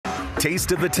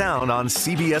Taste of the Town on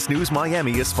CBS News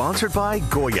Miami is sponsored by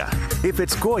Goya. If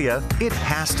it's Goya, it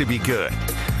has to be good.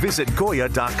 Visit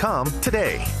Goya.com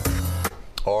today.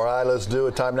 All right, let's do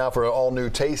it. Time now for an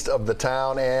all-new Taste of the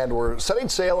Town, and we're setting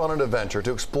sail on an adventure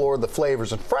to explore the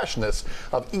flavors and freshness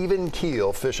of Even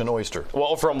Keel fish and oyster.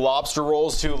 Well, from lobster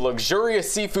rolls to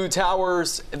luxurious seafood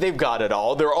towers, they've got it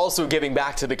all. They're also giving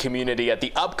back to the community at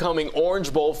the upcoming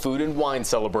Orange Bowl Food and Wine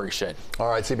celebration. All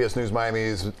right, CBS News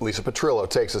Miami's Lisa Petrillo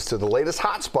takes us to the latest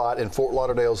hotspot in Fort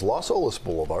Lauderdale's Los Olas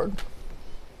Boulevard.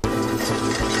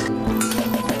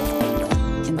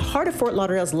 In the heart of Fort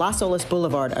Lauderdale's Los Olas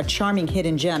Boulevard, a charming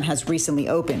hidden gem has recently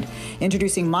opened,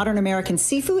 introducing modern American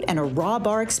seafood and a raw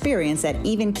bar experience at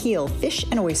Even Keel Fish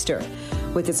and Oyster.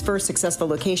 With its first successful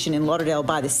location in Lauderdale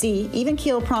by the Sea, Even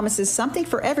Keel promises something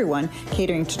for everyone,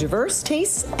 catering to diverse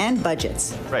tastes and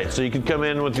budgets. Right, so you could come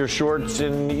in with your shorts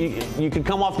and you could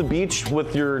come off the beach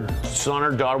with your son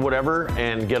or daughter, whatever,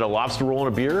 and get a lobster roll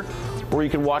and a beer. Or you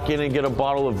can walk in and get a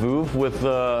bottle of Vouv with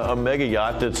a mega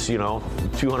yacht that's,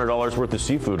 $200 worth of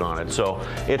seafood on it. So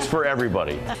it's for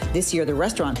everybody. This year, the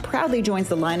restaurant proudly joins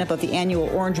the lineup of the annual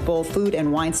Orange Bowl Food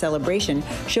and Wine celebration,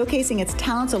 showcasing its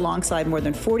talents alongside more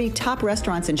than 40 top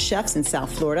restaurants and chefs in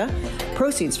South Florida.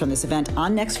 Proceeds from this event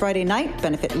on next Friday night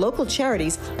benefit local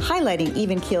charities, highlighting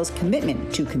Even Keel's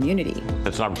commitment to community.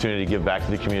 It's an opportunity to give back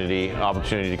to the community,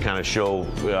 opportunity to kind of show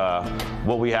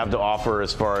what we have to offer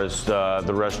as far as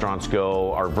the restaurants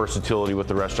go, our versatility with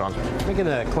the restaurants. Making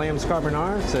a clams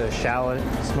carbonara. It's a shallot,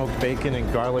 smoked bacon,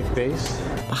 and garlic base.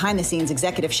 Behind the scenes,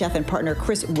 executive chef and partner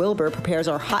Chris Wilbur prepares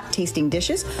our hot tasting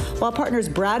dishes, while partners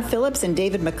Brad Phillips and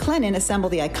David McLennan assemble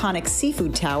the iconic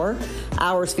seafood tower.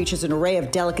 Ours features an array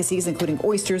of delicacies, including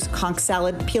oysters, conch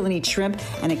salad, peel and eat shrimp,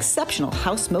 and exceptional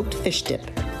house-smoked fish dip.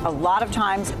 A lot of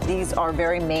times, these are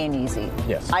very mayonnaise-y.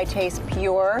 Yes. I taste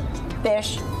pure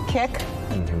fish, kick,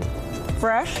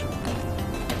 fresh.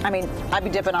 I mean, I'd be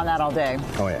dipping on that all day.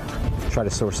 Oh, yeah. Try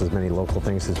to source as many local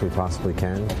things as we possibly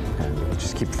can and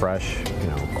just keep fresh,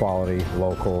 quality,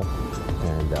 local,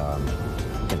 and,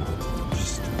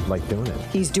 just like doing it.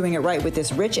 He's doing it right with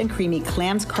this rich and creamy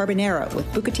clams carbonara with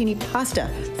bucatini pasta,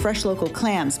 fresh local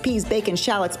clams, peas, bacon,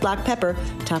 shallots, black pepper,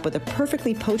 topped with a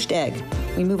perfectly poached egg.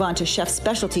 We move on to chef's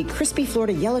specialty crispy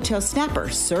Florida yellowtail snapper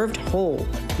served whole.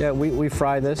 Yeah, we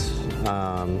fry this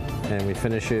and we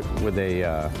finish it with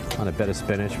on a bed of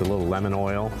spinach with a little lemon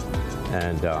oil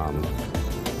and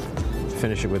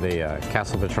finish it with a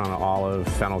Castelvetrano olive,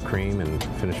 fennel cream, and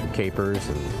finish with capers.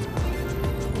 And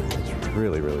it's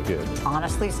really, really good.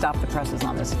 Honestly, stop the presses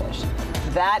on this fish.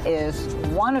 That is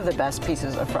one of the best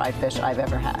pieces of fried fish I've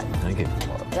ever had. Thank you.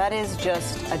 That is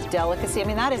just a delicacy. I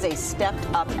mean, that is a stepped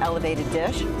up, elevated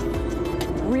dish.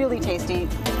 Really tasty.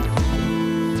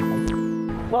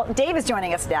 Well, Dave is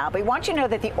joining us now, but we want you to know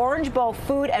that the Orange Bowl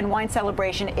Food and Wine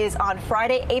celebration is on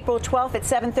Friday, April 12th at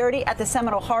 7:30 at the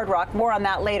Seminole Hard Rock. More on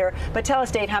that later. But tell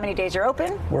us, Dave, how many days you're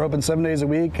open? We're open 7 days a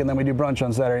week, and then we do brunch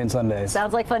on Saturday and Sundays.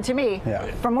 Sounds like fun to me. Yeah.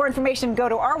 For more information, go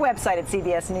to our website at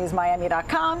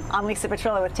cbsnewsmiami.com. I'm Lisa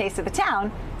Petrillo with Taste of the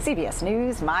Town, CBS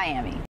News Miami.